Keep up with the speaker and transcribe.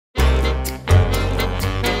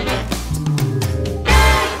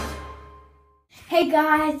Hey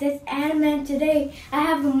guys, it's Adam and today I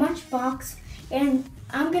have a Munchbox and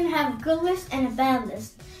I'm going to have a good list and a bad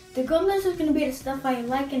list. The good list is going to be the stuff I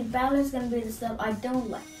like and the bad list is going to be the stuff I don't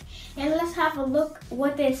like. And let's have a look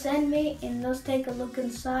what they send me and let's take a look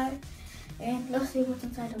inside and let's see what's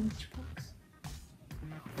inside the Munchbox.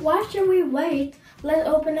 Why should we wait? Let's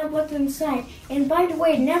open up what's inside. And by the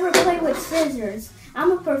way, never play with scissors.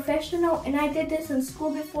 I'm a professional and I did this in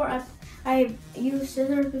school before. I used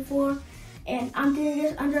scissors before. And I'm doing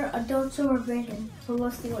this under adult supervision. So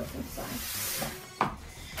let's see what's inside.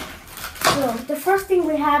 So the first thing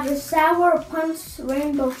we have is Sour Punch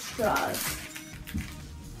Rainbow Straws.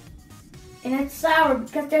 And it's sour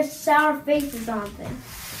because there's sour faces on them.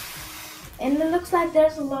 And it looks like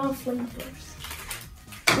there's a lot of flavors.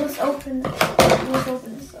 Let's open this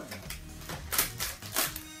up.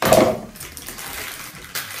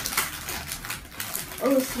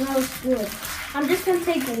 Oh, it smells good. I'm just gonna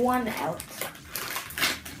take one out.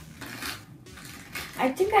 I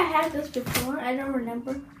think I had this before. I don't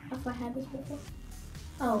remember if I had this before.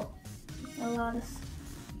 Oh, a lot of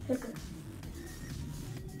sugar.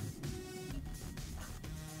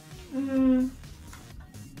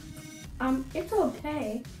 It's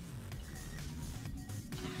okay,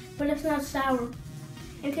 but it's not sour.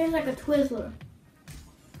 It tastes like a Twizzler.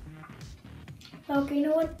 Okay, you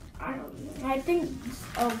know what? I think it's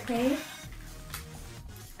okay.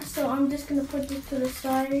 So I'm just gonna put this to the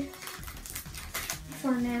side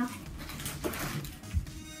for now.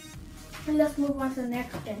 And let's move on to the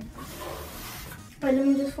next thing. But let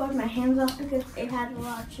me just wash my hands off because it has a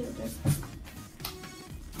lot of sugar.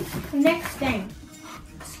 Next thing,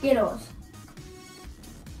 Skittles.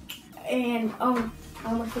 And I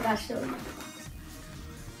almost forgot to show you.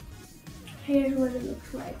 Here's what it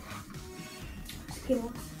looks like.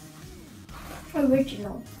 Skittles.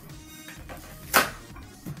 Original.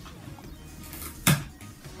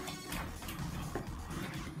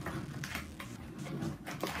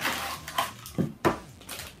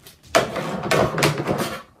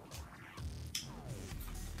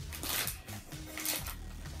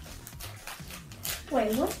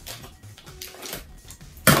 Wait, what?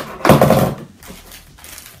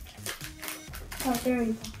 Oh, there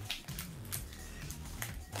you go.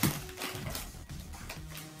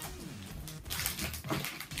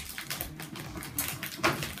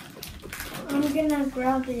 I'm gonna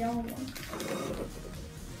grab the yellow one.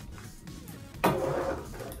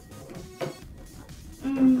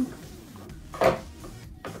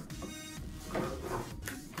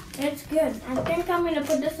 It's good. I think I'm gonna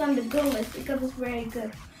put this on the good list because it's very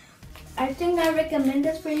good. I think I recommend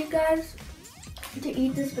this for you guys to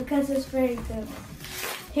eat this because it's very good.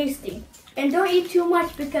 Tasty. And don't eat too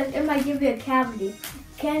much because it might give you a cavity.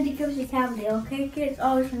 Candy gives you a cavity, okay kids?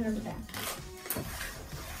 Always remember that.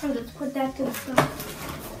 So let's put that to the side.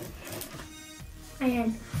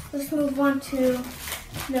 And let's move on to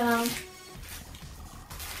the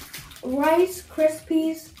Rice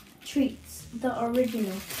Krispies Treats, the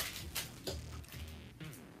original.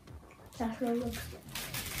 That's what it looks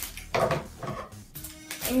like.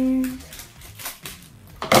 And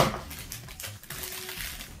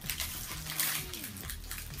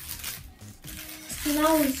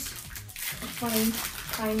smells funny,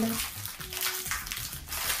 kind of.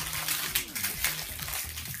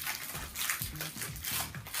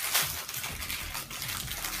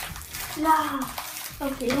 Nah.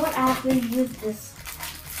 Okay, you know what? I have to use this.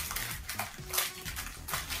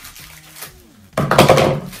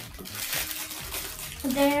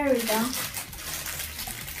 There we go.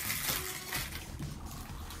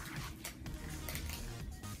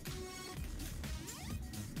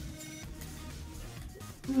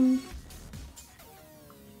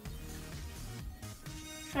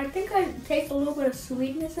 I think I take a little bit of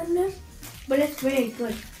sweetness in this, but it's very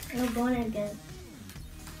good. I'll go in again.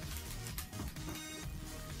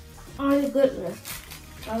 On the good list.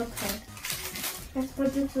 Okay. Let's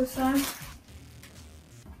put this to the side.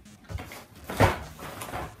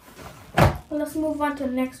 Let's move on to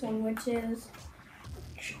the next one, which is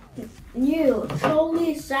new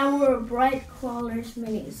Truly Sour Bright Crawlers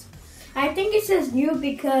Minis. I think it says new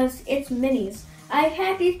because it's minis. I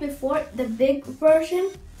had these before, the big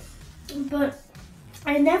version, but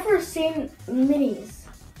I never seen minis.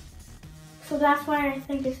 So that's why I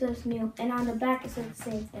think it says new. And on the back it says the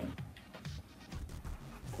same thing.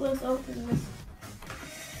 Let's open this.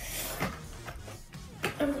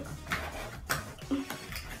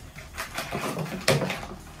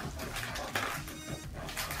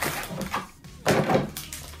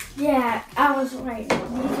 Yeah, I was right. These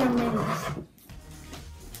are minis.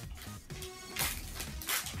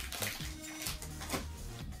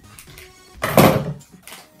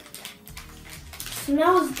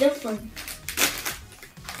 smells different.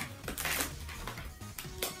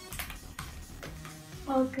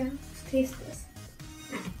 Okay, let's taste this.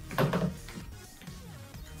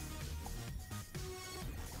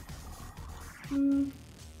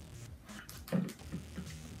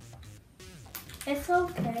 It's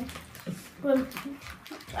okay, but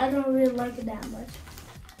I don't really like it that much.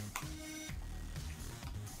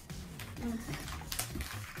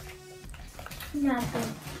 Not good.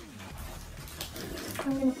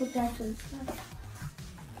 I'm gonna put that to the side.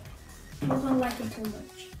 I don't like it too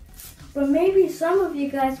much. But maybe some of you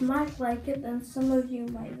guys might like it and some of you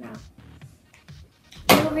might not.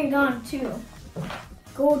 Moving on to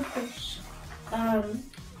goldfish.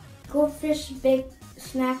 Goldfish baked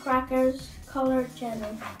snack crackers, colored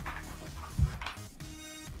cheddar.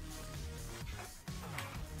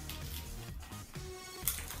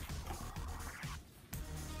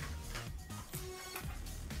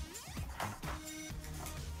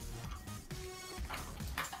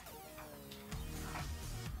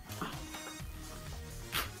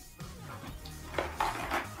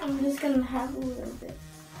 I'm just gonna have a little bit.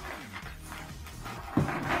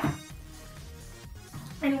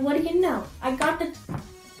 And what do you know? I got the...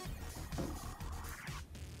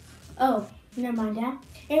 Oh, never mind that.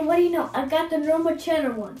 And what do you know? I got the normal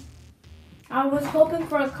cheddar one. I was hoping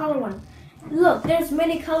for a color one. Look, there's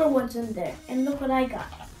many color ones in there. And look what I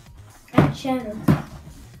got. A cheddar.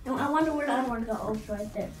 And I wonder where the other one goes. Oh, it's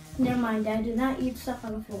right there. Never mind, I do not eat stuff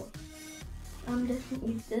on the floor. I'm just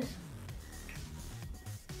gonna eat this.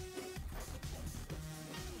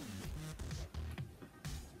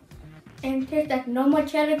 And it tastes like normal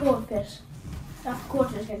cheddar goldfish. Of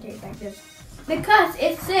course it's gonna taste like this. Because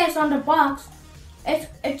it says on the box,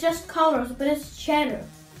 it's just colors, but it's cheddar.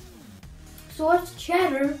 So it's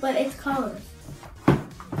cheddar, but it's colors.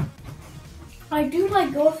 I do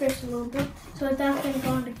like goldfish a little bit, so that's gonna go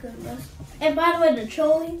on the good list. And by the way, the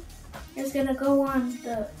trolley is gonna go on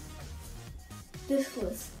this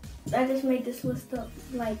list. I just made this list up,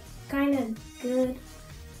 like kind of good,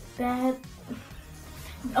 bad.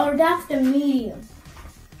 Or that's the medium.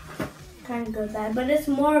 Kind of good, bad, but it's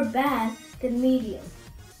more bad than medium.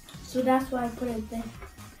 So that's why I put it there.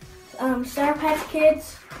 Sour Patch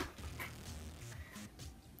Kids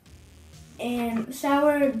and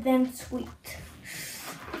sour then sweet.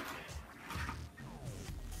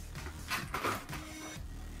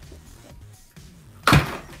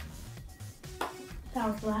 That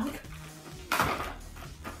was loud.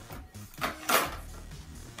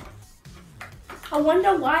 I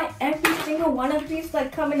wonder why every single one of these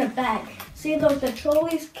like come in a bag. See, look, the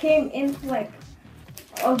trolleys came in like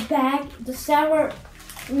a bag. The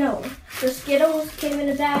Skittles came in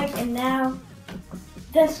a bag, and now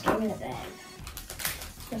this came in a bag.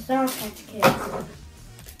 The Sour Patch Kids.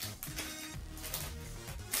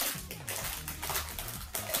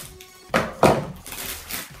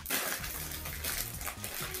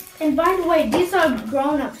 And by the way, these are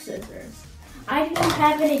grown-up scissors. I didn't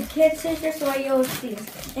have any kid scissors, so I used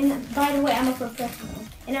these. And by the way, I'm a professional.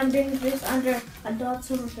 And I'm doing this under adult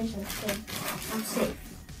supervision, so I'm safe.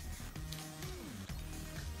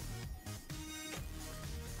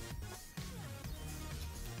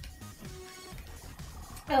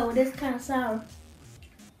 Oh, it is kind of sour.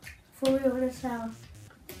 For real, it is sour.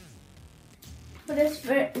 But it's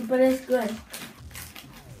good.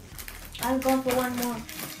 I'm going for one more.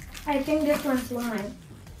 I think this one's lime.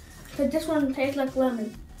 But this one tastes like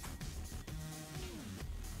lemon.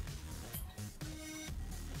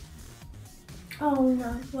 Oh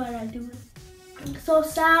no, why did I do it? It's so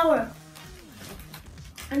sour.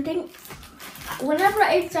 I think whenever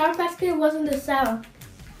I ate Sour Patch Kid, it wasn't this sour.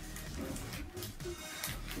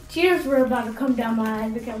 Tears were about to come down my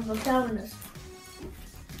eyes because of the sourness.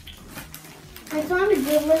 It's on the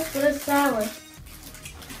good list, but it's sour.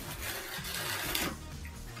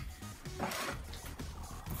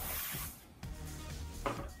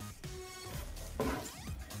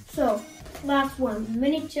 So, last one,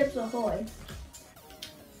 Mini Chips Ahoy.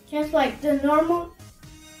 It's like the normal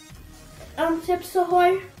Chips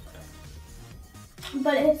Ahoy,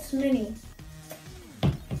 but it's mini.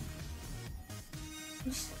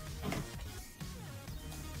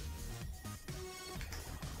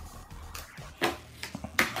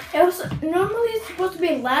 It was normally it's supposed to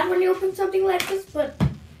be loud when you open something like this, but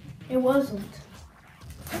it wasn't.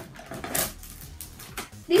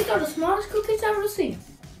 These are the smallest cookies I've ever seen.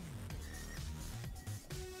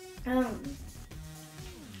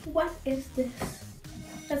 What is this?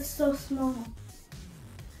 That's so small.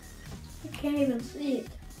 You can't even see it.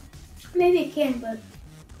 Maybe you can, but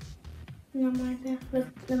no mind that.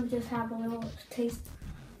 Let me just have a little taste.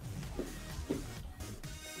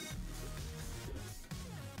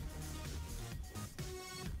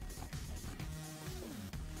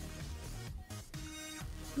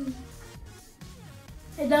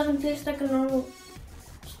 It doesn't taste like a normal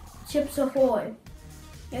Chips Ahoy.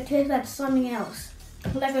 It tastes like something else,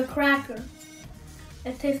 like a cracker.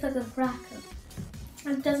 It tastes like a cracker.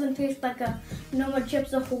 It doesn't taste like a normal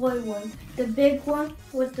Chips Ahoy one. The big one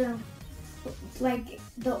with the, like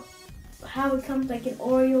the, how it comes like in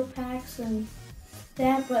Oreo packs and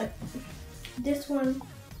that, but this one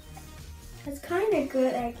is kind of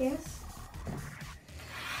good, I guess.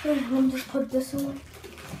 Let me just put this away.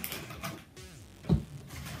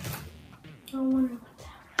 I wonder what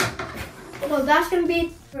that. Well, that's gonna be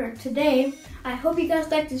it for today. I hope you guys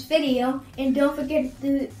liked this video, and don't forget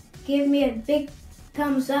to give me a big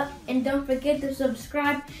thumbs up, and don't forget to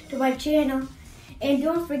subscribe to my channel. And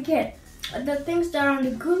don't forget, the things that are on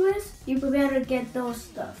the good list, you better get those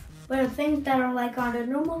stuff. But the things that are like on the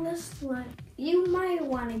normal list, like you might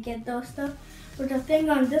want to get those stuff. But the thing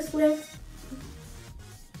on this list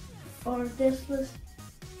or this list,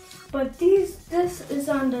 but this is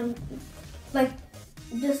on the like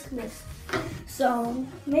this list. So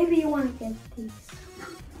maybe you want to get these.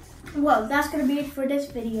 Well, that's gonna be it for this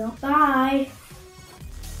video. Bye.